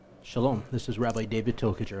Shalom, this is Rabbi David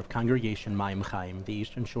Tokajer of Congregation Mayim Chaim, the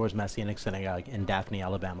Eastern Shore's Messianic Synagogue in Daphne,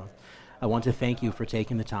 Alabama. I want to thank you for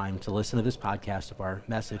taking the time to listen to this podcast of our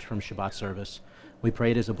message from Shabbat service. We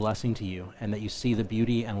pray it is a blessing to you and that you see the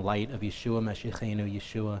beauty and light of Yeshua HaMashiach,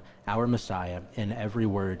 Yeshua, our Messiah, in every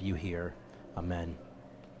word you hear. Amen.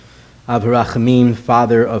 Av Harachamim,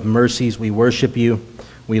 Father of mercies, we worship you,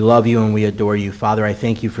 we love you, and we adore you. Father, I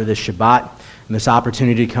thank you for this Shabbat and this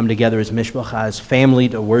opportunity to come together as Mishpacha, as family,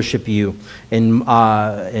 to worship you in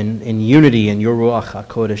unity in your Ruach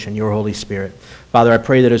HaKodesh and your Holy Spirit. Father, I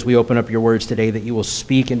pray that as we open up your words today, that you will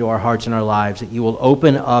speak into our hearts and our lives, that you will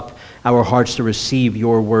open up our hearts to receive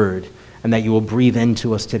your word, and that you will breathe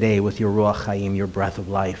into us today with your Ruach Chaim, your breath of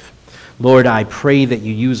life. Lord, I pray that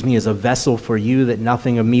you use me as a vessel for you, that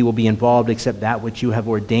nothing of me will be involved except that which you have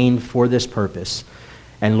ordained for this purpose.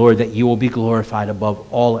 And Lord, that you will be glorified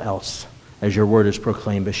above all else as your word is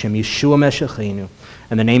proclaimed. B'Shem Yeshua HaMashiach.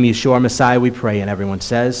 In the name of Yeshua our Messiah we pray, and everyone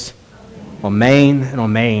says, Amen and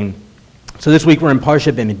Amen. So this week we're in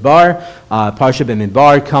Parsha B'midbar. Parsha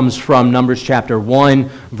B'midbar comes from Numbers chapter 1,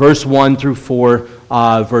 verse 1 through 4,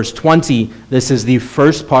 verse 20. This is the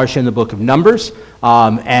first Parsha in the book of Numbers,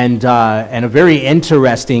 and a very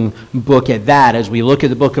interesting book at that. As we look at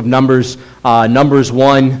the book of Numbers, Numbers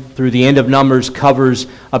 1 through the end of Numbers covers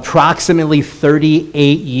approximately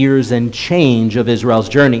 38 years and change of Israel's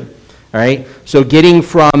journey. All right, so getting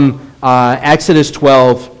from Exodus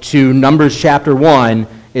 12 to Numbers chapter 1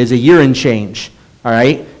 is a year and change, all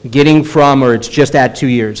right? Getting from, or it's just at 2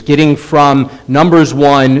 years. Getting from Numbers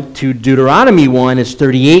 1 to Deuteronomy 1 is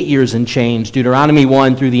 38 years and change. Deuteronomy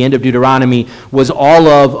 1 through the end of Deuteronomy was all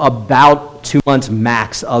of about 2 months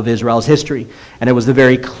max of Israel's history. And it was the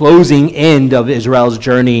very closing end of Israel's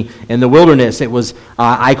journey in the wilderness. It was,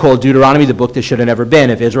 I call Deuteronomy the book that should have never been.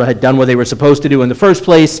 If Israel had done what they were supposed to do in the first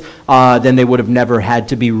place, then they would have never had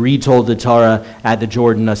to be retold the Torah at the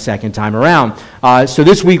Jordan a second time around. So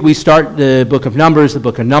this week we start the book of Numbers. The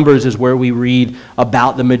book of Numbers is where we read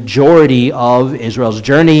about the majority of Israel's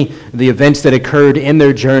journey, the events that occurred in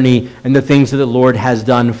their journey, and the things that the Lord has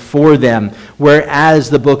done for them. Whereas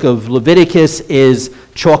the book of Leviticus is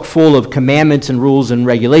chock full of commandments and rules and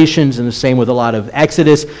regulations, and the same with a lot of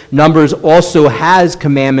Exodus. Numbers also has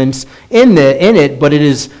commandments in it, but it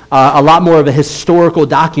is a lot more of a historical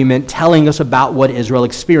document telling us about what Israel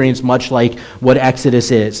experienced, much like what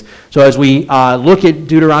Exodus is. So as we look at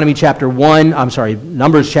Numbers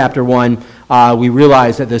chapter 1, we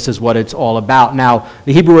realize that this is what it's all about. Now,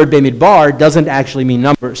 the Hebrew word B'midbar doesn't actually mean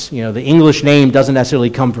numbers. You know, the English name doesn't necessarily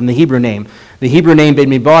come from the Hebrew name. The Hebrew name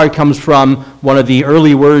B'midbar comes from one of the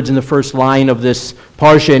early words in the first line of this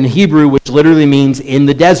parsha in Hebrew, which literally means in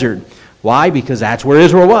the desert. Why? Because that's where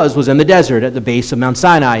Israel was in the desert at the base of Mount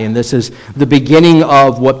Sinai. And this is the beginning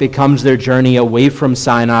of what becomes their journey away from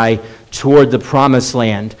Sinai toward the promised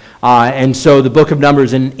land. And so the book of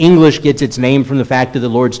Numbers in English gets its name from the fact that the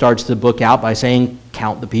Lord starts the book out by saying,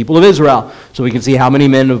 count the people of Israel. So we can see how many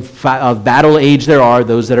men of battle age there are,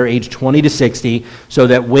 those that are aged 20 to 60, so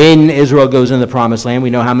that when Israel goes into the promised land,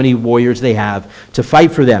 we know how many warriors they have to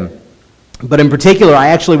fight for them. But in particular, I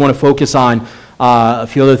actually want to focus on a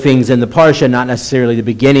few other things in the Parsha, not necessarily the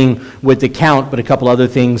beginning with the count, but a couple other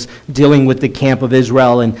things dealing with the camp of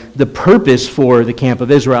Israel and the purpose for the camp of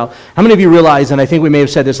Israel. How many of you realize, and I think we may have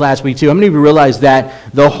said this last week too, how many of you realize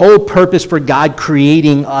that the whole purpose for God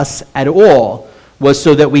creating us at all was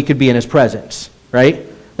so that we could be in His presence, right?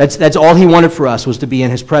 That's all He wanted for us, was to be in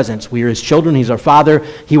His presence. We are His children. He's our Father.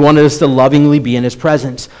 He wanted us to lovingly be in His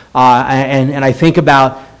presence. And I think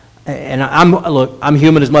about, and I'm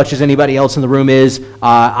human as much as anybody else in the room is.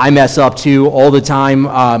 I mess up too all the time.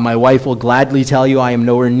 My wife will gladly tell you I am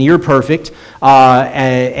nowhere near perfect.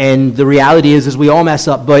 And the reality is we all mess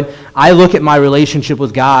up. But I look at my relationship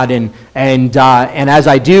with God, and as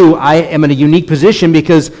I do, I am in a unique position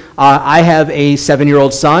because I have a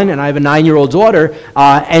 7-year-old son and I have a 9-year-old daughter,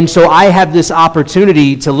 and so I have this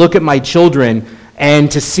opportunity to look at my children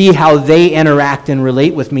and to see how they interact and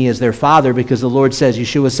relate with me as their father, because the Lord says,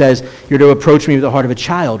 Yeshua says, you're to approach me with the heart of a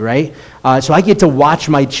child, right? So I get to watch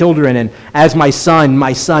my children, and as my son,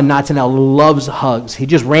 Natanel, loves hugs. He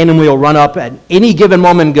just randomly will run up at any given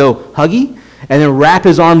moment and go, huggy? And then wrap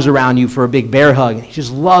his arms around you for a big bear hug. He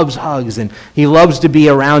just loves hugs, and he loves to be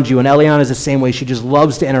around you. And Eliana is the same way. She just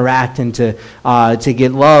loves to interact and to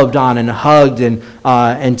get loved on and hugged and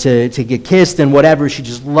to get kissed and whatever. She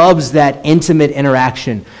just loves that intimate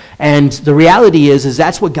interaction. And the reality is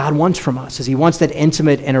that's what God wants from us, is He wants that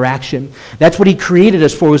intimate interaction. That's what He created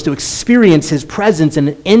us for, was to experience His presence in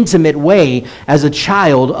an intimate way as a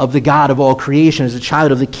child of the God of all creation, as a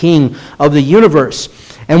child of the King of the universe.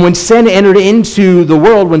 And when sin entered into the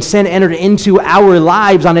world, when sin entered into our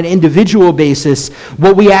lives on an individual basis,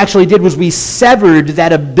 what we actually did was we severed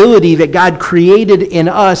that ability that God created in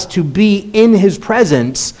us to be in his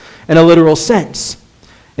presence in a literal sense.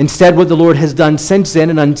 Instead, what the Lord has done since then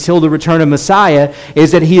and until the return of Messiah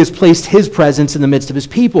is that he has placed his presence in the midst of his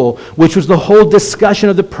people, which was the whole discussion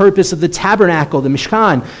of the purpose of the tabernacle, the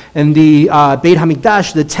Mishkan, and the Beit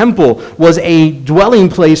HaMikdash, the temple, was a dwelling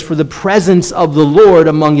place for the presence of the Lord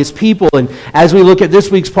among his people. And as we look at this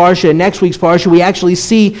week's Parsha and next week's Parsha, we actually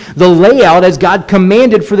see the layout as God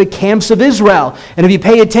commanded for the camps of Israel. And if you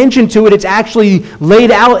pay attention to it, it's actually laid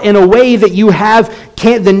out in a way that you have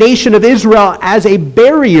the nation of Israel as a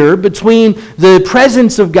barrier between the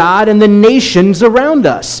presence of God and the nations around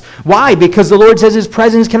us. Why? Because the Lord says his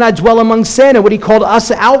presence cannot dwell among sin, and what he called us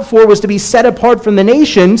out for was to be set apart from the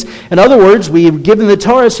nations. In other words, we have given the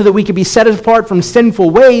Torah so that we could be set apart from sinful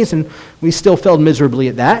ways, and we still failed miserably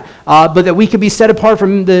at that, but that we could be set apart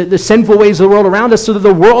from the sinful ways of the world around us so that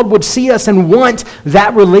the world would see us and want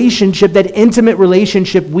that relationship, that intimate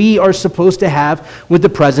relationship we are supposed to have with the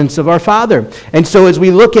presence of our Father. And so as we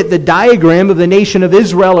look at the diagram of the nation of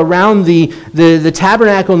Israel around the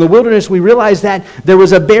tabernacle in the wilderness, we realize that there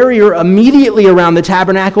was a barrier immediately around the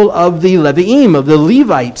tabernacle of the Leviim, of the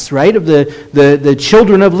Levites, right, of the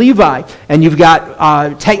children of Levi. And you've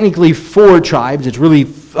got technically 4 tribes. It's really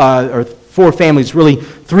or 4 families, really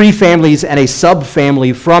 3 families and a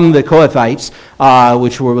sub-family from the Kohathites,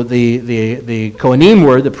 which were the Kohanim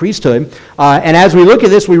were, the priesthood. And as we look at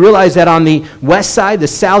this, we realize that on the west side, the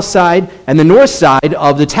south side, and the north side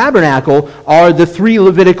of the tabernacle are the 3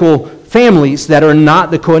 Levitical families that are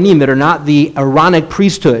not the Kohanim, that are not the Aaronic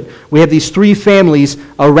priesthood. We have these 3 families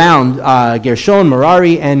around, Gershon,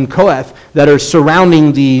 Merari, and Kohath, that are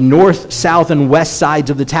surrounding the north, south, and west sides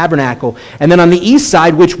of the tabernacle. And then on the east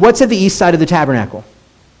side, what's at the east side of the tabernacle?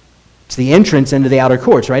 It's the entrance into the outer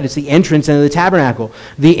courts, right? It's the entrance into the tabernacle.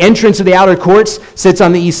 The entrance of the outer courts sits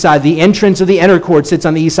on the east side. The entrance of the inner court sits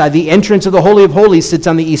on the east side. The entrance of the Holy of Holies sits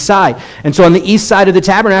on the east side. And so on the east side of the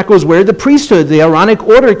tabernacle is where the priesthood, the Aaronic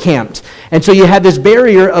order, camped. And so you have this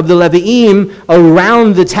barrier of the Leviim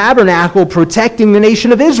around the tabernacle protecting the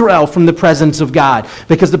nation of Israel from the presence of God,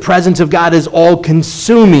 because the presence of God is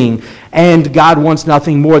all-consuming. And God wants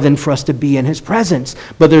nothing more than for us to be in his presence.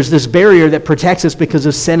 But there's this barrier that protects us because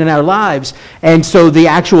of sin in our lives. And so the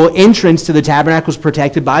actual entrance to the tabernacle was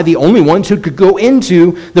protected by the only ones who could go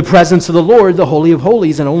into the presence of the Lord, the Holy of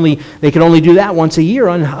Holies. And they could only do that once a year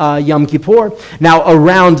on Yom Kippur. Now,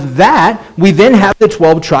 around that, we then have the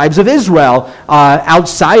 12 tribes of Israel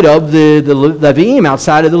outside of the Leviim,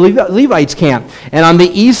 outside of the Levites' camp. And on the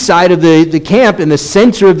east side of the camp, in the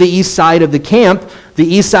center of the east side of the camp, the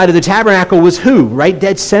east side of the tabernacle was who? Right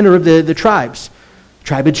dead center of the tribes.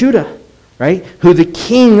 Tribe of Judah, right? Who the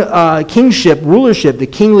rulership, the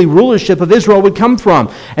kingly rulership of Israel would come from.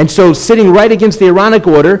 And so sitting right against the Aaronic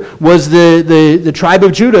order was the tribe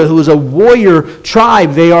of Judah, who was a warrior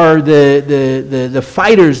tribe. They are the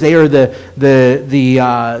fighters. They are the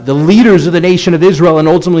leaders of the nation of Israel, and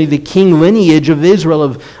ultimately the king lineage of Israel,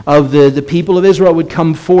 of the people of Israel would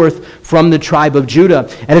come forth from the tribe of Judah.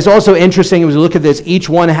 And it's also interesting, as we look at this, each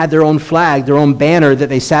one had their own flag, their own banner that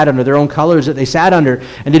they sat under, their own colors that they sat under.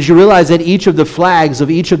 And did you realize that each of the flags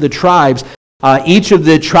of each of the tribes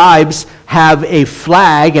have a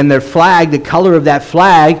flag, and their flag, the color of that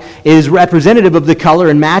flag, is representative of the color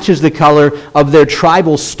and matches the color of their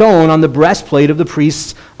tribal stone on the breastplate of the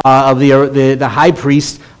priests, of the high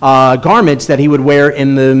priest garments that he would wear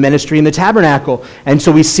in the ministry in the tabernacle. And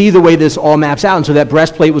so we see the way this all maps out. And so that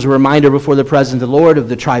breastplate was a reminder before the presence of the Lord of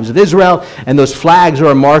the tribes of Israel, and those flags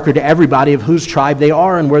are a marker to everybody of whose tribe they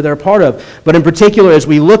are and where they're part of. But in particular, as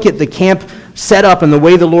we look at the camp set up and the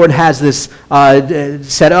way the Lord has this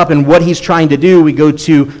set up and what he's trying to do, we go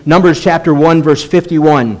to Numbers chapter 1, verse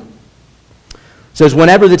 51. It says,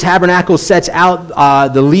 whenever the tabernacle sets out,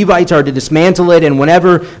 the Levites are to dismantle it, and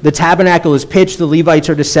whenever the tabernacle is pitched, the Levites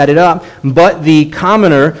are to set it up. But the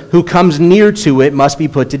commoner who comes near to it must be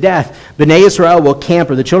put to death. Bnei Israel will camp,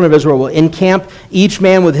 or the children of Israel will encamp, each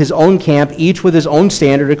man with his own camp, each with his own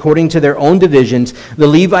standard, according to their own divisions. The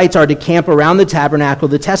Levites are to camp around the tabernacle,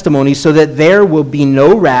 the testimony, so that there will be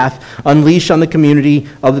no wrath unleashed on the community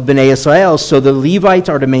of the Bnei Israel. So the Levites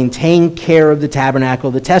are to maintain care of the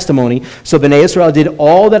tabernacle, the testimony. So Bnei Israel did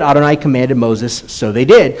all that Adonai commanded Moses, so they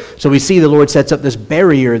did. So we see the Lord sets up this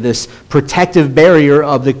barrier, this protective barrier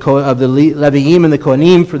of the Leviim and the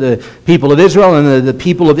Kohanim for the people of Israel, and the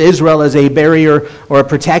people of Israel as a barrier or a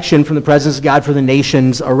protection from the presence of God for the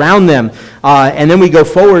nations around them. And then we go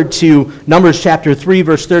forward to Numbers chapter 3,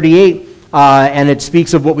 verse 38. and it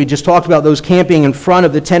speaks of what we just talked about, those camping in front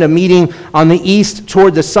of the tent of meeting on the east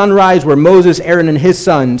toward the sunrise, where Moses, Aaron, and his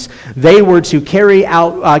sons, they were to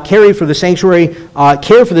care for the sanctuary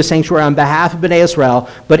on behalf of Bnei Israel,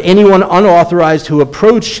 but anyone unauthorized who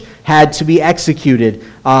approached had to be executed.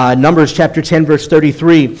 Numbers chapter 10, verse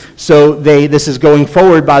 33. So this is going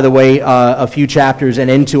forward, by the way, a few chapters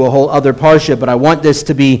and into a whole other parsha, but I want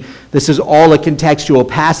this is all a contextual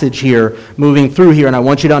passage here, moving through here, and I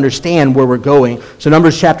want you to understand where we're going. So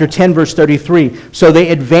Numbers chapter 10, verse 33. So they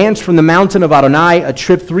advanced from the mountain of Adonai, a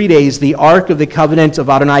trip 3 days, the ark of the covenant of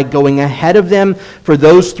Adonai going ahead of them for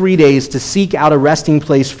those 3 days to seek out a resting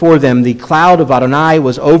place for them. The cloud of Adonai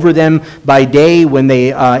was over them by day when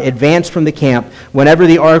they advanced from the camp. Whenever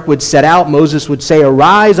the ark would set out, Moses would say,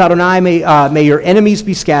 "Arise, Adonai, may your enemies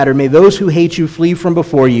be scattered, may those who hate you flee from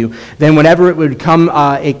before you." Then whenever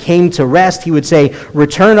it came to rest, he would say,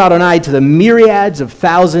 "Return, Adonai, to the myriads of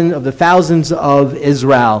the thousands of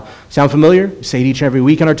Israel." Sound familiar? We say it each and every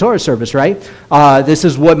week in our Torah service, right? This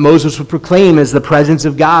is what Moses would proclaim as the presence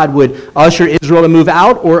of God would usher Israel to move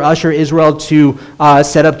out or usher Israel to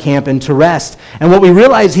set up camp and to rest. And what we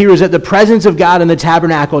realize here is that the presence of God in the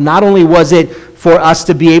tabernacle, not only was it for us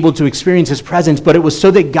to be able to experience his presence, but it was so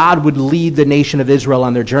that God would lead the nation of Israel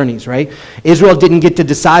on their journeys, right? Israel didn't get to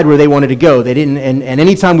decide where they wanted to go. They didn't, and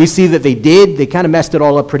anytime we see that they did, they kind of messed it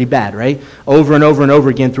all up pretty bad, right? Over and over and over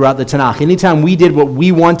again throughout the Tanakh. Anytime we did what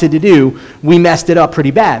we wanted to do, we messed it up pretty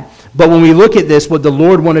bad. But when we look at this, what the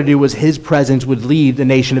Lord wanted to do was his presence would lead the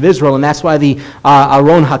nation of Israel, and that's why the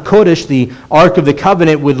Aron HaKodesh, the Ark of the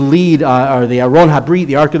Covenant, would lead, or the Aron HaBrit,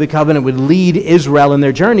 the Ark of the Covenant, would lead Israel in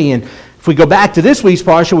their journey. And if we go back to this week's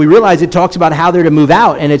parsha, we realize it talks about how they're to move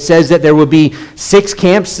out, and it says that there would be 6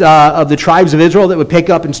 camps of the tribes of Israel that would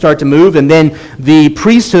pick up and start to move, and then the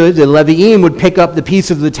priesthood, the Leviim, would pick up the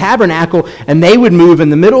piece of the tabernacle, and they would move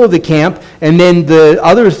in the middle of the camp, and then the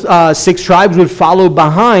other 6 tribes would follow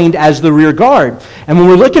behind as the rear guard. And when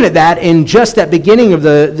we're looking at that in just that beginning of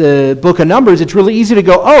the book of Numbers, it's really easy to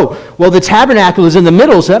go, oh, well, the tabernacle is in the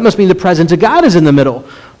middle, so that must mean the presence of God is in the middle.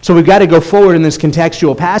 So we've got to go forward in this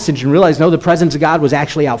contextual passage and realize, no, the presence of God was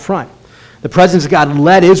actually out front. The presence of God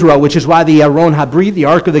led Israel, which is why the Aron HaBrit, the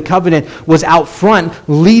Ark of the Covenant, was out front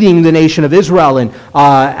leading the nation of Israel and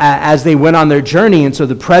as they went on their journey. And so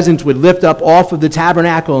the presence would lift up off of the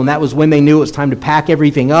tabernacle, and that was when they knew it was time to pack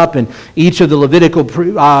everything up. And each of the Levitical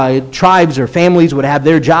tribes or families would have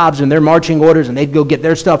their jobs and their marching orders, and they'd go get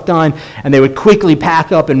their stuff done, and they would quickly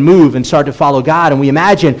pack up and move and start to follow God. And we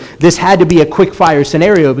imagine this had to be a quick fire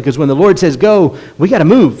scenario, because when the Lord says go, we got to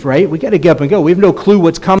move, right? We got to get up and go. We have no clue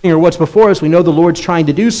what's coming or what's before us. We know the Lord's trying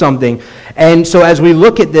to do something. And so as we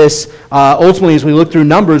look at this, ultimately as we look through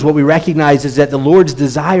Numbers, what we recognize is that the Lord's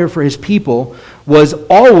desire for his people was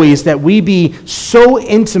always that we be so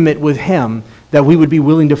intimate with him that we would be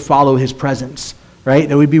willing to follow his presence, right?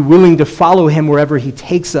 That we'd be willing to follow him wherever he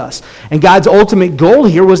takes us. And God's ultimate goal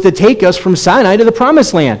here was to take us from Sinai to the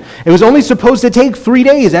Promised Land. It was only supposed to take 3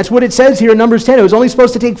 days. That's what it says here in Numbers 10. It was only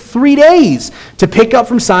supposed to take 3 days to pick up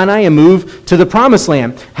from Sinai and move to the Promised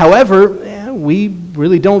Land. However, we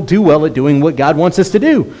really don't do well at doing what God wants us to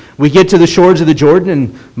do. We get to the shores of the Jordan,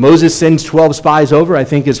 and Moses sends 12 spies over. I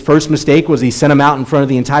think his first mistake was he sent them out in front of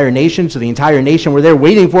the entire nation, so the entire nation were there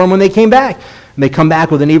waiting for him when they came back. And they come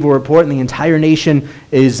back with an evil report, and the entire nation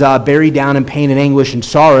is buried down in pain and anguish and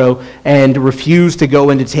sorrow and refuse to go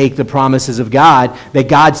in to take the promises of God that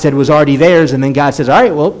God said was already theirs. And then God says, all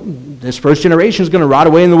right, well, this first generation is going to rot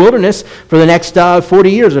away in the wilderness for the next 40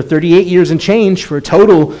 years or 38 years and change, for a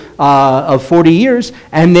total of 40 years.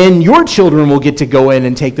 And then your children will get to go in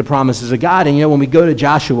and take the promises of God. And, when we go to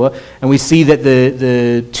Joshua and we see that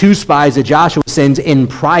the 2 spies that Joshua sends in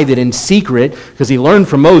private, in secret, because he learned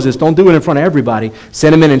from Moses, don't do it in front of everybody.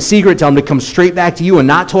 Send them in secret, tell them to come straight back to you and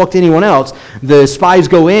not talk to anyone else. The spies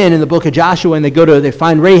go in the book of Joshua, and they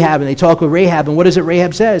find Rahab, and they talk with Rahab. And what is it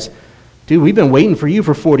Rahab says? Dude, we've been waiting for you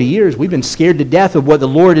for 40 years. We've been scared to death of what the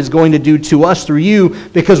Lord is going to do to us through you,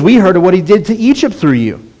 because we heard of what he did to Egypt through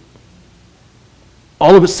you.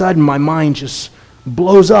 All of a sudden, my mind just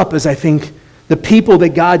blows up as I think the people that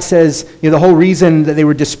God says, the whole reason that they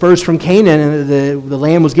were dispersed from Canaan and the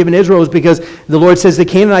land was given to Israel is because the Lord says the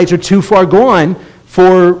Canaanites are too far gone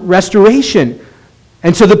for restoration.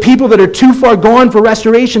 And so the people that are too far gone for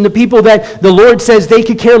restoration, the people that the Lord says they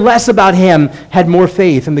could care less about him, had more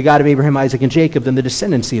faith in the God of Abraham, Isaac, and Jacob than the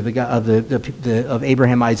descendancy of the God of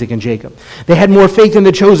Abraham, Isaac, and Jacob. They had more faith in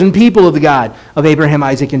the chosen people of the God of Abraham,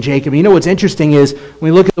 Isaac, and Jacob. And what's interesting is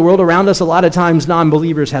when we look at the world around us, a lot of times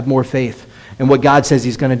non-believers have more faith in what God says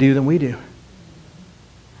he's going to do than we do.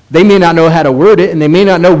 They may not know how to word it, and they may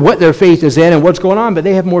not know what their faith is in and what's going on, but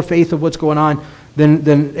they have more faith of what's going on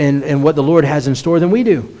than what the Lord has in store than we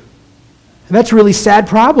do. And that's a really sad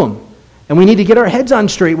problem. And we need to get our heads on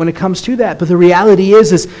straight when it comes to that. But the reality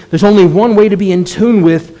is there's only one way to be in tune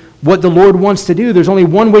with what the Lord wants to do. There's only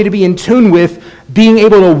one way to be in tune with being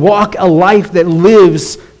able to walk a life that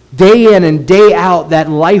lives day in and day out, that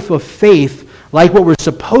life of faith, like what we're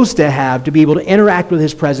supposed to have, to be able to interact with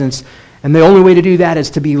His presence. And the only way to do that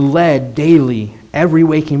is to be led daily, every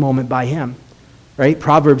waking moment by Him. Right?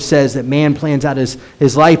 Proverbs says that man plans out his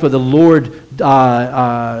life, but the Lord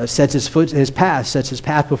sets his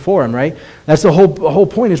path before him. Right? That's the whole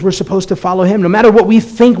point. Is we're supposed to follow Him, no matter what we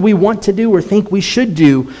think we want to do or think we should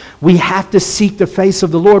do. We have to seek the face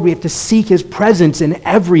of the Lord. We have to seek His presence in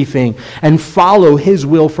everything and follow His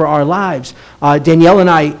will for our lives. Danielle and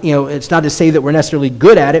I, it's not to say that we're necessarily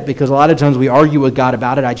good at it, because a lot of times we argue with God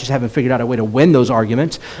about it. I just haven't figured out a way to win those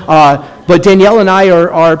arguments. But Danielle and I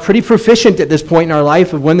are pretty proficient at this point in our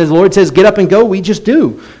life. When the Lord says get up and go, we just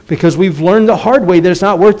do, because we've learned the hard way that it's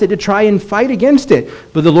not worth it to try and fight against it.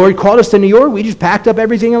 But the Lord called us to New York. We just packed up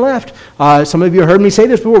everything and left. Some of you heard me say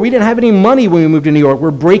this before. We didn't have any money when we moved to New York.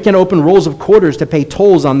 We're breaking open rolls of quarters to pay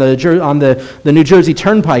tolls on the New Jersey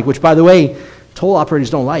Turnpike, which, by the way, toll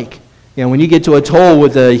operators don't like. When you get to a toll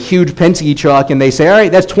with a huge Penske truck and they say, all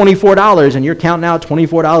right, that's $24, and you're counting out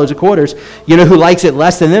 $24 of quarters, you know who likes it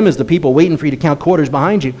less than them is the people waiting for you to count quarters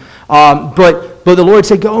behind you. But the Lord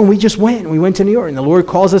said, go, and we just went. We went to New York, and the Lord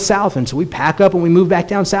calls us south, and so we pack up and we move back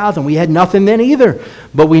down south, and we had nothing then either.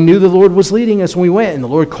 But we knew the Lord was leading us when we went, and the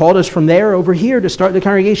Lord called us from there over here to start the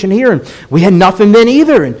congregation here, and we had nothing then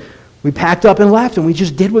either. And we packed up and left, and we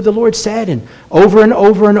just did what the Lord said. And over and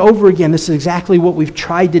over again, this is exactly what we've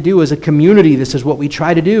tried to do as a community. This is what we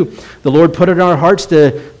try to do. The Lord put it in our hearts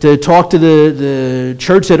to talk to the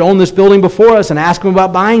church that owned this building before us and ask them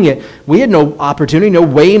about buying it. We had no opportunity, no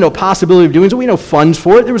way, no possibility of doing so. We had no funds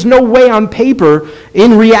for it. There was no way on paper,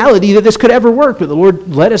 in reality, that this could ever work. But the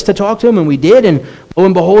Lord led us to talk to Him, and we did. And lo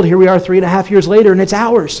and behold, here we are 3.5 years later, and it's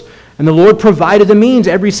ours. And the Lord provided the means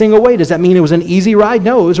every single way. Does that mean it was an easy ride?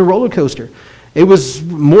 No, it was a roller coaster. It was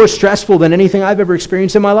more stressful than anything I've ever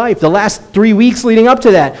experienced in my life. The last 3 weeks leading up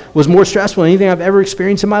to that was more stressful than anything I've ever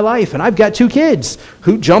experienced in my life. And I've got 2 kids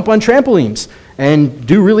who jump on trampolines and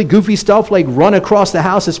do really goofy stuff like run across the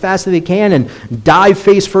house as fast as they can and dive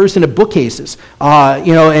face first into bookcases.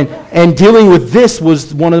 And dealing with this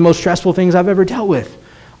was one of the most stressful things I've ever dealt with.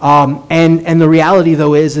 And the reality,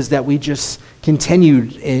 though, is that we just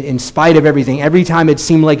continued in spite of everything. Every time it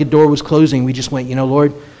seemed like a door was closing, we just went,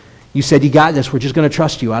 Lord, you said you got this. We're just going to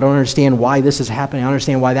trust you. I don't understand why this is happening. I don't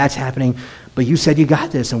understand why that's happening. But you said you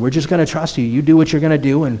got this, and we're just going to trust you. You do what you're going to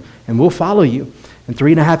do, and we'll follow you. And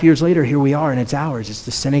 3.5 years later, here we are, and it's ours. It's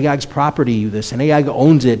the synagogue's property. The synagogue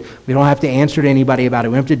owns it. We don't have to answer to anybody about it.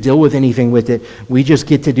 We don't have to deal with anything with it. We just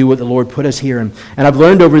get to do what the Lord put us here. And I've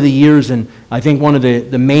learned over the years, and I think one of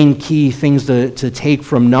the main key things to take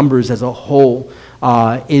from Numbers as a whole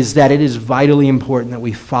is that it is vitally important that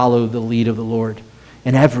we follow the lead of the Lord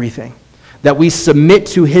in everything, that we submit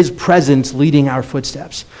to His presence leading our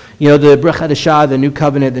footsteps. The Brit Hadashah, the New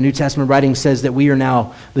Covenant, the New Testament writing says that we are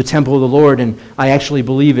now the temple of the Lord, and I actually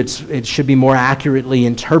believe it should be more accurately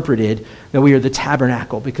interpreted that we are the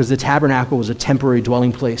tabernacle, because the tabernacle was a temporary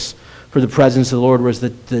dwelling place for the presence of the Lord, whereas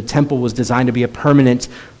the temple was designed to be a permanent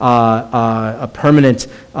house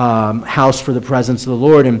for the presence of the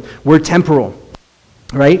Lord, and we're temporal.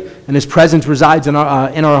 Right? And His presence resides in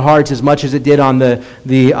our hearts as much as it did on the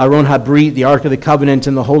Aron HaBrit, the Ark of the Covenant,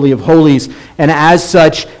 and the Holy of Holies. And as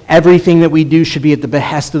such, everything that we do should be at the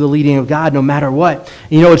behest of the leading of God, no matter what.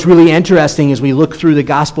 It's really interesting as we look through the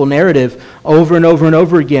gospel narrative over and over and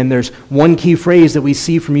over again. There's one key phrase that we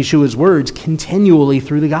see from Yeshua's words continually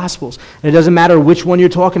through the Gospels. And it doesn't matter which one you're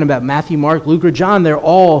talking about, Matthew, Mark, Luke, or John,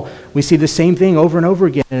 we see the same thing over and over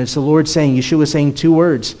again. And it's the Lord saying, Yeshua saying 2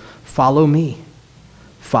 words, follow me.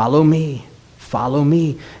 Follow me. Follow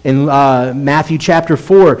me. In Matthew chapter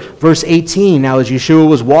 4, verse 18, now as Yeshua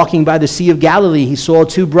was walking by the Sea of Galilee, He saw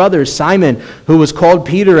 2 brothers, Simon, who was called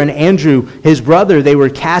Peter, and Andrew, his brother. They were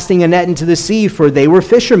casting a net into the sea, for they were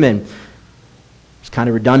fishermen. It's kind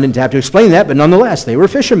of redundant to have to explain that, but nonetheless, they were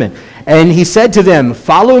fishermen. And He said to them,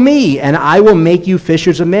 follow me, and I will make you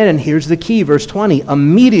fishers of men. And here's the key, verse 20.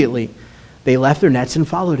 Immediately, they left their nets and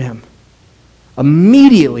followed Him.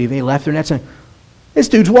 Immediately, they left their nets and... This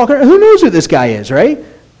dude's walking around. Who knows who this guy is, right?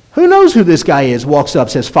 Who knows who this guy is? Walks up,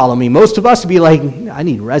 says, follow me. Most of us would be like, I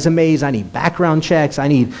need resumes, I need background checks, I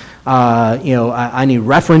need, I need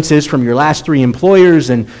references from your last 3 employers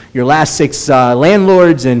and your last 6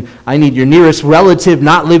 landlords, and I need your nearest relative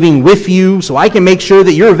not living with you so I can make sure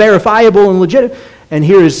that you're verifiable and legit. And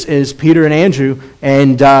here is Peter and Andrew,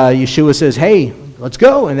 and Yeshua says, hey, let's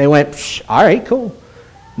go. And they went, all right, cool.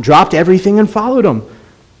 Dropped everything and followed him.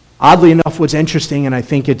 Oddly enough, what's interesting, and I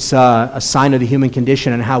think it's a sign of the human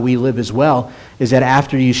condition and how we live as well, is that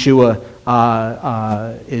after Yeshua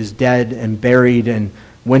is dead and buried, and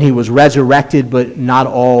when he was resurrected, but not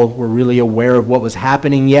all were really aware of what was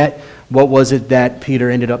happening yet, what was it that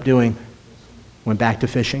Peter ended up doing? Went back to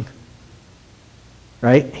fishing.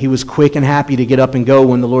 Right? He was quick and happy to get up and go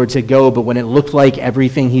when the Lord said go, but when it looked like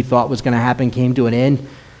everything he thought was going to happen came to an end,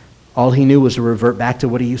 all he knew was to revert back to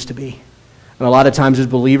what he used to be. And a lot of times as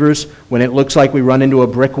believers, when it looks like we run into a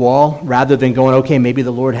brick wall, rather than going, okay, maybe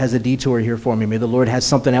the Lord has a detour here for me. Maybe the Lord has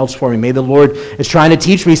something else for me. Maybe the Lord is trying to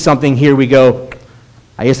teach me something here. We go,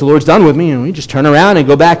 I guess the Lord's done with me. And we just turn around and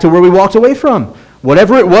go back to where we walked away from.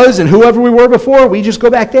 Whatever it was and whoever we were before, we just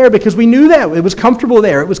go back there because we knew that. It was comfortable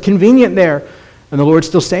there. It was convenient there. And the Lord's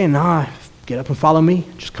still saying, nah, get up and follow me.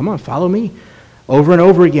 Just come on, follow me. Over and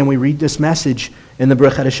over again, we read this message in the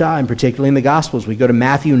Brit Hadashah, and particularly in the Gospels. We go to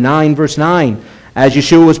Matthew 9, verse 9. As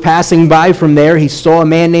Yeshua was passing by from there, he saw a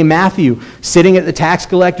man named Matthew sitting at the tax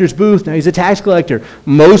collector's booth. Now, he's a tax collector.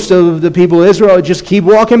 Most of the people of Israel just keep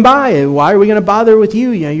walking by. Why are we going to bother with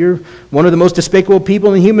you? You know, you're one of the most despicable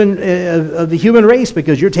people in of the human race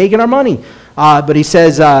because you're taking our money. But he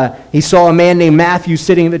says he saw a man named Matthew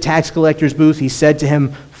sitting at the tax collector's booth. He said to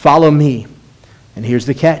him, follow me. And here's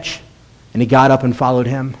the catch. And he got up and followed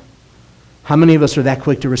him. How many of us are that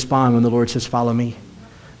quick to respond when the Lord says, follow me?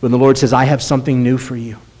 When the Lord says, I have something new for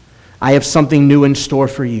you. I have something new in store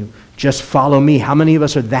for you. Just follow me. How many of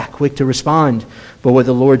us are that quick to respond? But what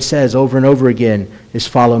the Lord says over and over again is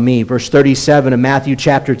follow me. Verse 37 of Matthew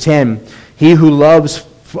chapter 10, he who loves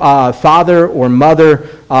father or mother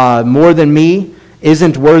more than me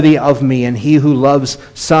isn't worthy of me, and he who loves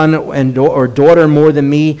son or daughter more than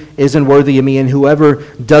me isn't worthy of me, and whoever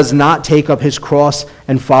does not take up his cross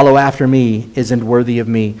and follow after me isn't worthy of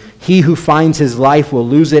me. He who finds his life will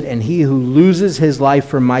lose it, and he who loses his life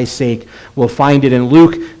for my sake will find it. In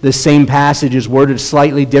Luke, the same passage is worded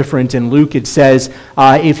slightly different. In Luke, it says,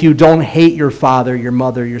 if you don't hate your father, your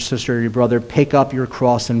mother, your sister, or your brother, pick up your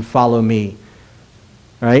cross and follow me.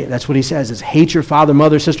 Right? That's what he says, is hate your father,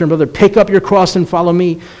 mother, sister, and brother. Pick up your cross and follow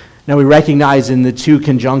me. Now we recognize in the two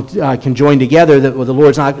conjoined together that the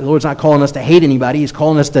Lord's not calling us to hate anybody. He's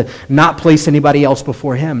calling us to not place anybody else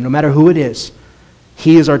before him, no matter who it is.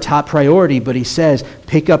 He is our top priority, but he says,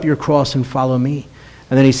 pick up your cross and follow me.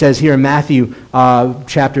 And then he says here in Matthew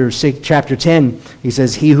chapter 10, he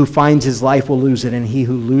says, he who finds his life will lose it, and he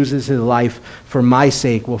who loses his life for my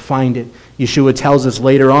sake will find it. Yeshua tells us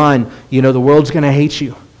later on, the world's going to hate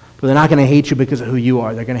you, but they're not going to hate you because of who you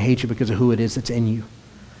are. They're going to hate you because of who it is that's in you.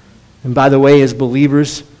 And by the way, as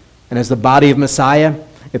believers and as the body of Messiah,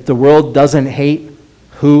 if the world doesn't hate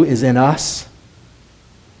who is in us,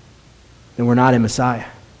 then we're not in Messiah.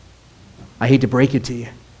 I hate to break it to you.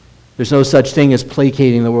 There's no such thing as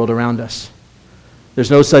placating the world around us. There's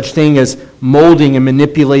no such thing as molding and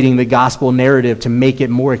manipulating the gospel narrative to make it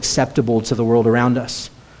more acceptable to the world around us,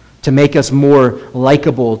 to make us more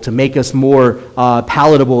likable, to make us more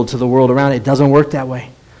palatable to the world around it. It doesn't work that way.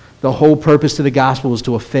 The whole purpose to the gospel is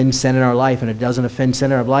to offend sin in our life, and if it doesn't offend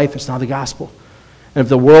sin in our life, it's not the gospel. And if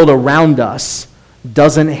the world around us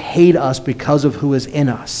doesn't hate us because of who is in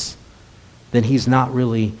us, then he's not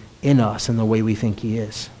really in us in the way we think he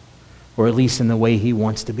is, or at least in the way he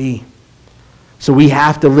wants to be. So we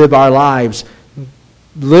have to live our lives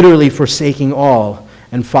literally forsaking all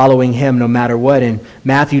and following him no matter what. In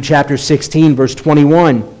Matthew chapter 16, verse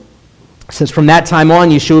 21, it says, from that time on,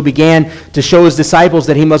 Yeshua began to show his disciples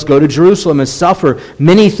that he must go to Jerusalem and suffer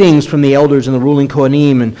many things from the elders and the ruling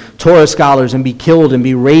Kohanim and Torah scholars and be killed and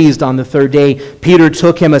be raised on the third day. Peter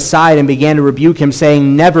took him aside and began to rebuke him,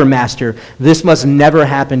 saying, never, Master, this must never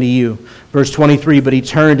happen to you. Verse 23, but he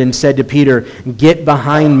turned and said to Peter, get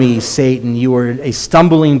behind me, Satan. You are a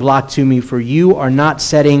stumbling block to me, for you are not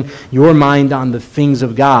setting your mind on the things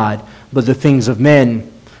of God, but the things of men.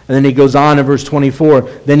 And then he goes on in verse 24,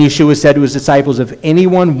 then Yeshua said to his disciples, if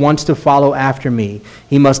anyone wants to follow after me,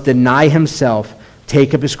 he must deny himself,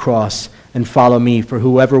 take up his cross, and follow me. For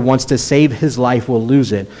whoever wants to save his life will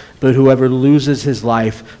lose it, but whoever loses his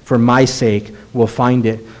life for my sake will find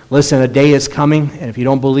it. Listen, a day is coming, and if you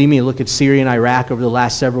don't believe me, look at Syria and Iraq over the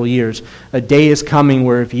last several years. A day is coming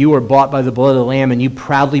where if you are bought by the blood of the Lamb and you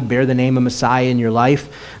proudly bear the name of Messiah in your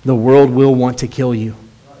life, the world will want to kill you.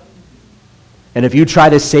 And if you try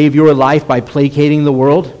to save your life by placating the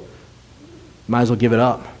world, you might as well give it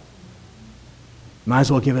up. Might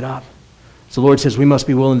as well give it up. So the Lord says we must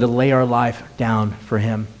be willing to lay our life down for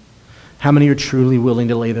Him. How many are truly willing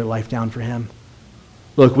to lay their life down for Him?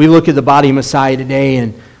 Look, we look at the body of Messiah today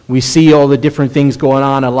and we see all the different things going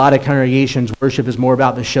on. A lot of congregations, worship is more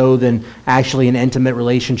about the show than actually an intimate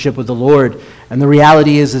relationship with the Lord. And the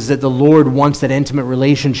reality is that the Lord wants that intimate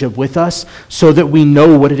relationship with us so that we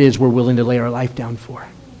know what it is we're willing to lay our life down for.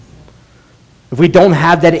 If we don't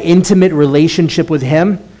have that intimate relationship with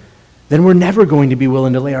Him, then we're never going to be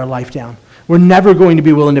willing to lay our life down. We're never going to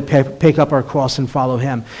be willing to pick up our cross and follow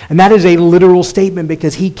Him. And that is a literal statement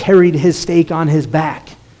because He carried His stake on His back.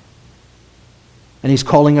 And He's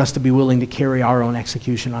calling us to be willing to carry our own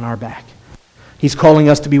execution on our back. He's calling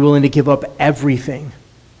us to be willing to give up everything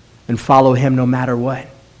and follow Him no matter what.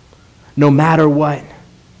 No matter what.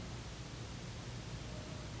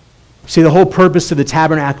 See, the whole purpose of the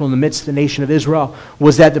tabernacle in the midst of the nation of Israel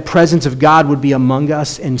was that the presence of God would be among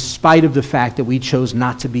us in spite of the fact that we chose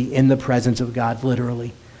not to be in the presence of God,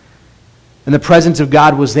 literally. And the presence of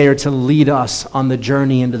God was there to lead us on the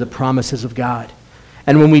journey into the promises of God.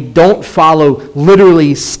 And when we don't follow,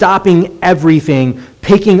 literally stopping everything,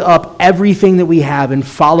 picking up everything that we have and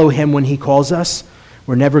follow Him when He calls us,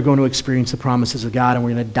 we're never going to experience the promises of God and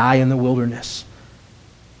we're going to die in the wilderness.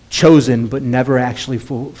 Chosen, but never actually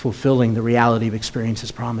fulfilling the reality of experience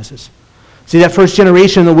His promises. See, that first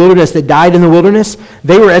generation in the wilderness that died in the wilderness,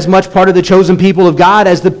 they were as much part of the chosen people of God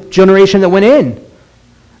as the generation that went in.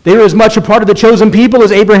 They were as much a part of the chosen people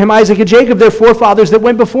as Abraham, Isaac, and Jacob, their forefathers that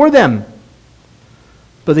went before them.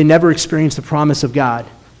 But they never experienced the promise of God,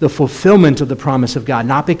 the fulfillment of the promise of God,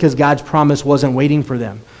 not because God's promise wasn't waiting for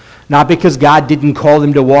them, not because God didn't call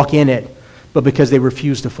them to walk in it, but because they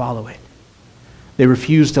refused to follow it. They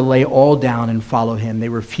refused to lay all down and follow Him. They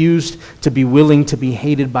refused to be willing to be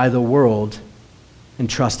hated by the world and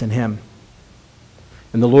trust in Him.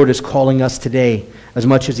 And the Lord is calling us today, as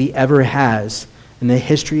much as He ever has in the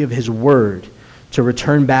history of His Word, to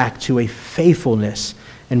return back to a faithfulness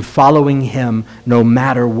and following Him no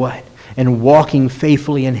matter what, and walking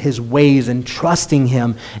faithfully in His ways and trusting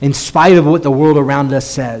Him in spite of what the world around us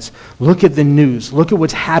says. Look at the news. Look at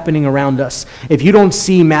what's happening around us. If you don't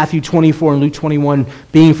see Matthew 24 and Luke 21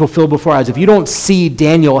 being fulfilled before us, if you don't see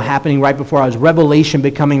Daniel happening right before us, Revelation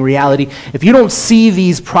becoming reality, if you don't see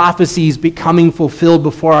these prophecies becoming fulfilled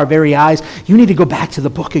before our very eyes, you need to go back to the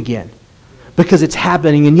book again. Because it's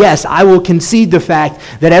happening. And yes, I will concede the fact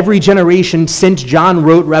that every generation since John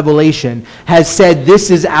wrote Revelation has said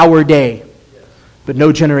this is our day. But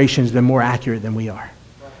no generation has been more accurate than we are.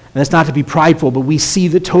 And that's not to be prideful, but we see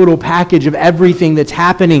the total package of everything that's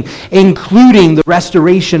happening, including the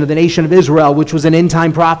restoration of the nation of Israel, which was an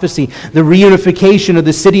end-time prophecy, the reunification of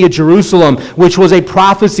the city of Jerusalem, which was a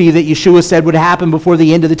prophecy that Yeshua said would happen before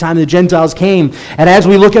the end of the time the Gentiles came. And as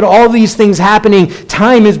we look at all these things happening,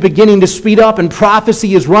 time is beginning to speed up, and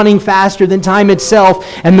prophecy is running faster than time itself,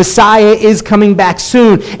 and Messiah is coming back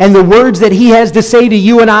soon. And the words that He has to say to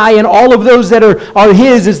you and I and all of those that are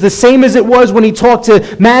His is the same as it was when He talked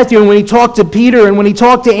to Matthew and when He talked to Peter and when He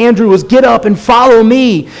talked to Andrew, was get up and follow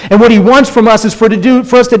me. And what He wants from us is for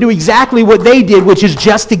us to do exactly what they did, which is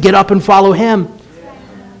just to get up and follow Him.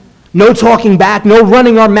 No talking back, no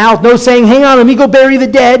running our mouth, no saying, hang on, let me go bury the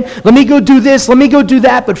dead, let me go do this, let me go do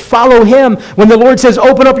that, but follow Him. When the Lord says,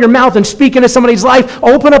 open up your mouth and speak into somebody's life,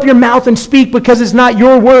 open up your mouth and speak, because it's not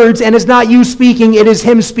your words and it's not you speaking, it is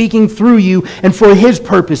Him speaking through you and for His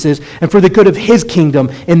purposes and for the good of His kingdom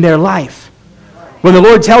in their life. When the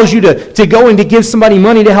Lord tells you to go and to give somebody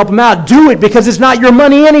money to help them out, do it, because it's not your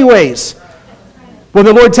money anyways. When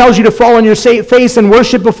the Lord tells you to fall on your face and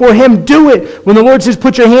worship before Him, do it. When the Lord says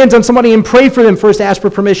put your hands on somebody and pray for them, first ask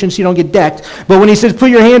for permission so you don't get decked. But when He says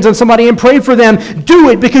put your hands on somebody and pray for them, do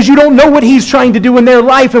it, because you don't know what He's trying to do in their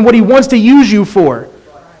life and what He wants to use you for.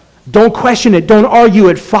 Don't question it. Don't argue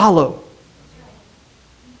it. Follow.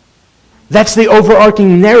 That's the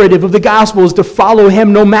overarching narrative of the gospel, is to follow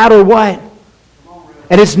Him no matter what.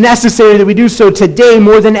 And it's necessary that we do so today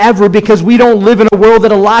more than ever, because we don't live in a world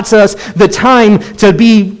that allots us the time to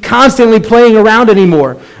be constantly playing around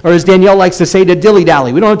anymore. Or as Danielle likes to say, to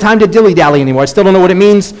dilly-dally. We don't have time to dilly-dally anymore. I still don't know what it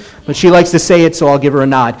means, but she likes to say it, so I'll give her a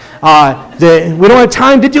nod. We don't have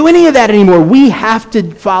time to do any of that anymore. We have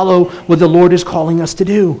to follow what the Lord is calling us to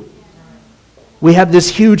do. We have this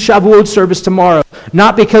huge Shavuot service tomorrow.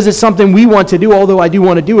 Not because it's something we want to do, although I do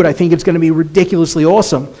want to do it. I think it's going to be ridiculously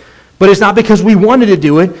awesome. But it's not because we wanted to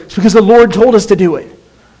do it. It's because the Lord told us to do it.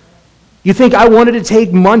 You think I wanted to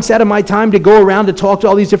take months out of my time to go around to talk to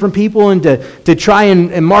all these different people and to try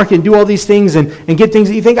and market and do all these things and get things?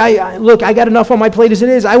 You think, look, I got enough on my plate as it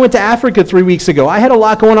is. I went to Africa 3 weeks ago. I had a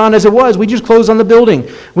lot going on as it was. We just closed on the building.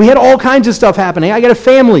 We had all kinds of stuff happening. I got a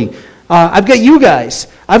family. I've got you guys.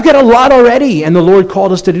 I've got a lot already. And the Lord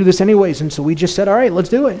called us to do this anyways. And so we just said, all right, let's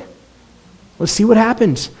do it. Let's see what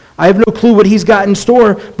happens. I have no clue what he's got in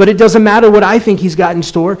store, but it doesn't matter what I think he's got in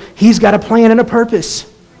store. He's got a plan and a purpose.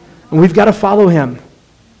 And we've got to follow him.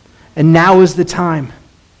 And now is the time.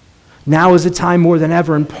 Now is the time more than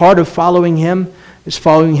ever. And part of following him is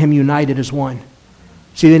following him united as one.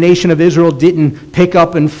 See, the nation of Israel didn't pick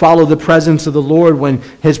up and follow the presence of the Lord when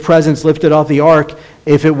his presence lifted off the ark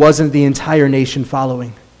if it wasn't the entire nation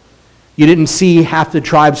following. You didn't see half the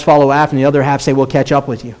tribes follow after and the other half say, we'll catch up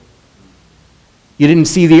with you. You didn't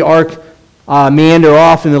see the ark meander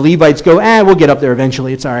off and the Levites go, we'll get up there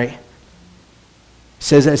eventually. It's all right. It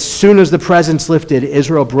says, as soon as the presence lifted,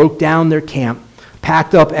 Israel broke down their camp,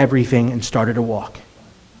 packed up everything, and started to walk.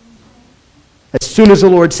 As soon as the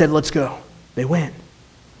Lord said, let's go, they went.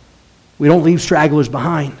 We don't leave stragglers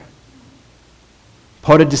behind.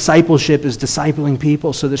 Part of discipleship is discipling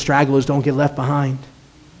people so the stragglers don't get left behind.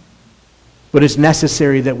 But it's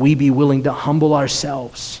necessary that we be willing to humble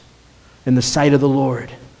ourselves in the sight of the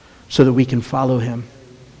Lord so that we can follow him.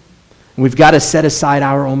 And we've got to set aside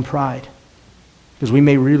our own pride. Because we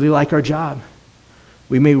may really like our job.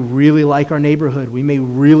 We may really like our neighborhood. We may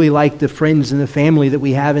really like the friends and the family that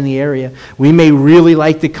we have in the area. We may really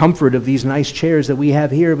like the comfort of these nice chairs that we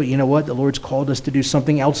have here. But you know what? The Lord's called us to do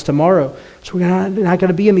something else tomorrow. So we're not going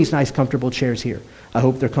to be in these nice, comfortable chairs here. I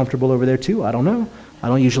hope they're comfortable over there too. I don't know. I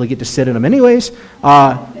don't usually get to sit in them anyways.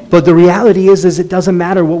 But the reality is it doesn't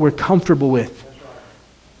matter what we're comfortable with.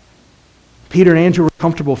 Peter and Andrew were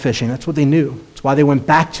comfortable fishing. That's what they knew. That's why they went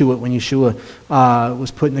back to it when Yeshua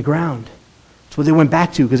was put in the ground. That's what they went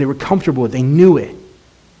back to because they were comfortable with it. They knew it.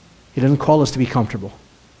 He doesn't call us to be comfortable.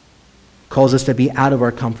 He calls us to be out of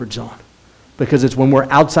our comfort zone. Because it's when we're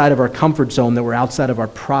outside of our comfort zone that we're outside of our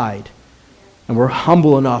pride. And we're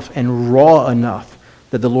humble enough and raw enough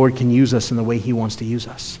that the Lord can use us in the way he wants to use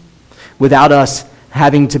us. Without us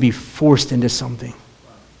having to be forced into something.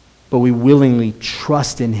 But we willingly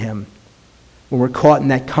trust in him. When we're caught in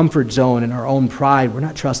that comfort zone in our own pride, we're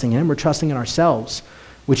not trusting in him, we're trusting in ourselves,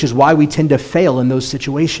 which is why we tend to fail in those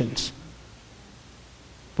situations.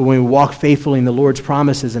 But when we walk faithfully in the Lord's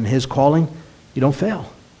promises and his calling, you don't fail.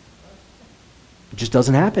 It just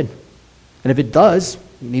doesn't happen. And if it does,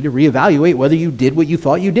 you need to reevaluate whether you did what you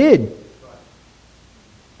thought you did.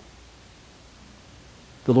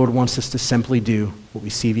 The Lord wants us to simply do what we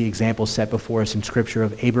see the example set before us in Scripture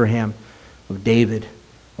of Abraham, of David,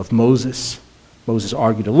 of Moses. Moses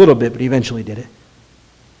argued a little bit, but he eventually did it.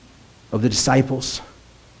 Of the disciples,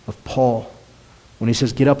 of Paul. When he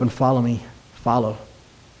says, get up and follow me, follow.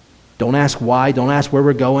 Don't ask why, don't ask where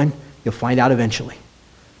we're going. You'll find out eventually.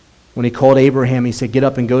 When he called Abraham, he said, get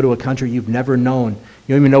up and go to a country you've never known.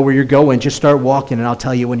 You don't even know where you're going. Just start walking and I'll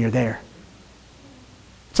tell you when you're there.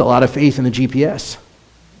 It's a lot of faith in the GPS.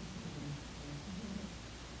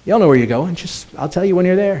 You don't know where you're going. I'll tell you when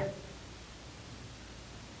you're there.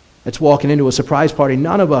 It's walking into a surprise party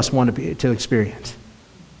none of us want to experience.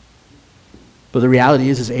 But the reality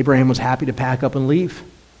is Abraham was happy to pack up and leave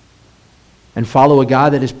and follow a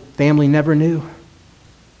God that his family never knew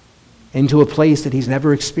into a place that he's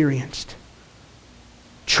never experienced.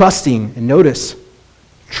 Trusting, and notice,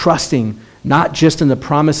 trusting not just in the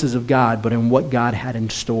promises of God, but in what God had in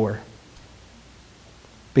store.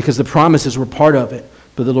 Because the promises were part of it,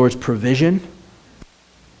 but the Lord's provision,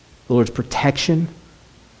 the Lord's protection,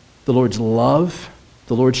 the Lord's love,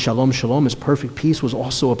 the Lord's shalom, shalom, his perfect peace was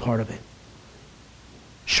also a part of it.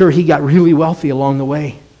 Sure, he got really wealthy along the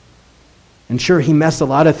way. And sure, he messed a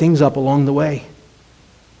lot of things up along the way.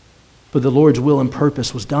 But the Lord's will and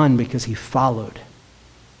purpose was done because he followed.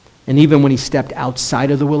 And even when he stepped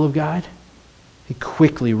outside of the will of God, he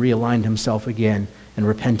quickly realigned himself again and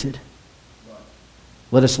repented.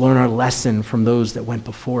 Let us learn our lesson from those that went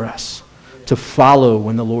before us. To follow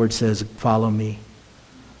when the Lord says, follow me.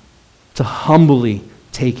 To humbly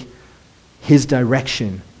take his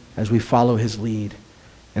direction as we follow his lead.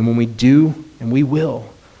 And when we do, and we will,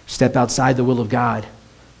 step outside the will of God,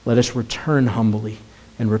 let us return humbly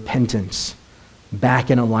in repentance,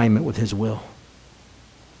 back in alignment with his will.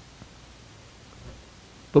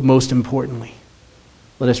 But most importantly,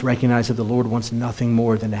 let us recognize that the Lord wants nothing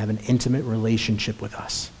more than to have an intimate relationship with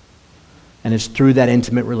us. And it's through that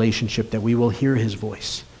intimate relationship that we will hear his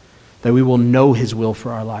voice, that we will know his will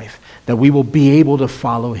for our life, that we will be able to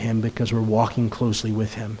follow him because we're walking closely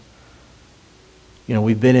with him. You know,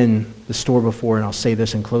 we've been in the store before, and I'll say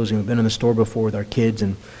this in closing. We've been in the store before with our kids,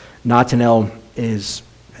 and Nathaniel has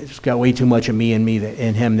got way too much of me and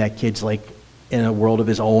him. That kid's like in a world of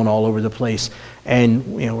his own all over the place.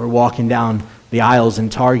 And, you know, we're walking down the aisles in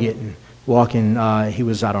Target and walking, he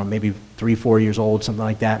was, I don't know, maybe 3-4 years old, something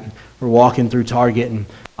like that. And we're walking through Target,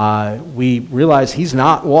 and we realize he's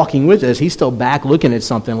not walking with us. He's still back looking at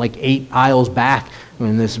something like 8 aisles back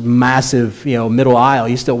in this massive, you know, middle aisle.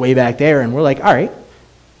 He's still way back there. And we're like, all right,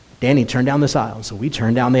 Danny, turn down this aisle. So we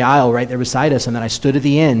turned down the aisle right there beside us, and then I stood at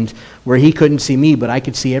the end where he couldn't see me, but I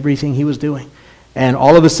could see everything he was doing. And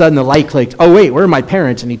all of a sudden the light clicked. Oh, wait, where are my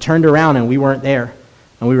parents? And he turned around, and we weren't there,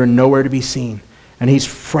 and we were nowhere to be seen. And he's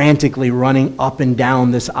frantically running up and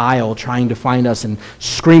down this aisle trying to find us and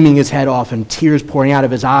screaming his head off and tears pouring out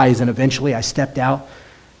of his eyes. And eventually I stepped out,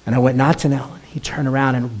 and I went, Nathaniel. And he turned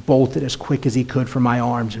around and bolted as quick as he could from my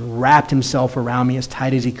arms and wrapped himself around me as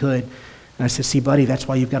tight as he could. And I said, see, buddy, that's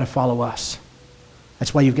why you've got to follow us.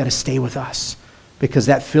 That's why you've got to stay with us. Because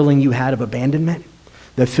that feeling you had of abandonment,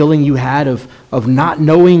 the feeling you had of not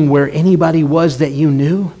knowing where anybody was that you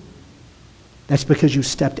knew, that's because you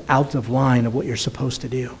stepped out of line of what you're supposed to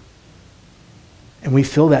do. And we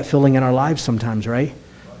feel that feeling in our lives sometimes, right?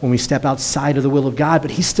 When we step outside of the will of God,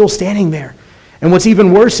 but he's still standing there. And what's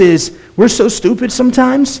even worse is we're so stupid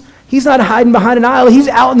sometimes. He's not hiding behind an aisle. He's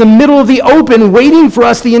out in the middle of the open waiting for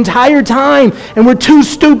us the entire time. And we're too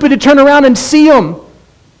stupid to turn around and see him.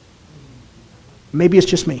 Maybe it's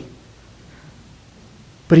just me.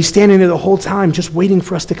 But he's standing there the whole time just waiting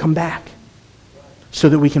for us to come back so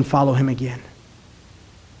that we can follow him again.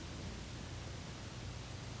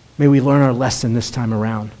 May we learn our lesson this time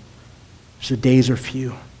around. The days are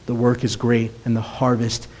few, the work is great, and the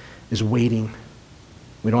harvest is waiting.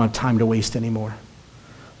 We don't have time to waste anymore.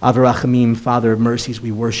 Avarachamim, Father of mercies,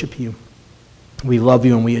 we worship you. We love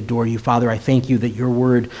you and we adore you. Father, I thank you that your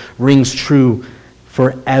word rings true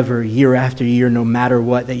forever, year after year, no matter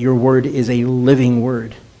what, that your word is a living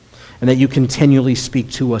word and that you continually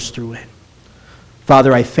speak to us through it.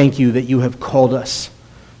 Father, I thank you that you have called us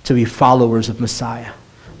to be followers of Messiah.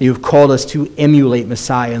 You've called us to emulate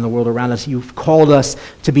Messiah in the world around us. You've called us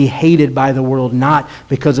to be hated by the world, not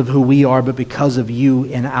because of who we are, but because of you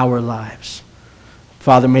in our lives.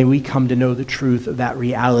 Father, may we come to know the truth of that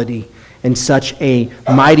reality in such a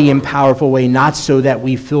mighty and powerful way, not so that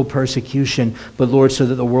we feel persecution, but Lord, so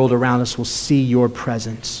that the world around us will see your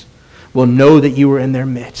presence, will know that you are in their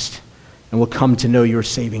midst, and will come to know your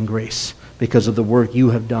saving grace because of the work you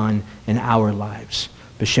have done in our lives.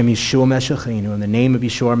 B'Shem Yeshua HaMashiach, in the name of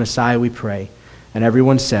Yeshua Messiah we pray. And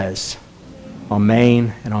everyone says,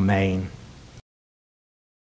 Amen and Amen.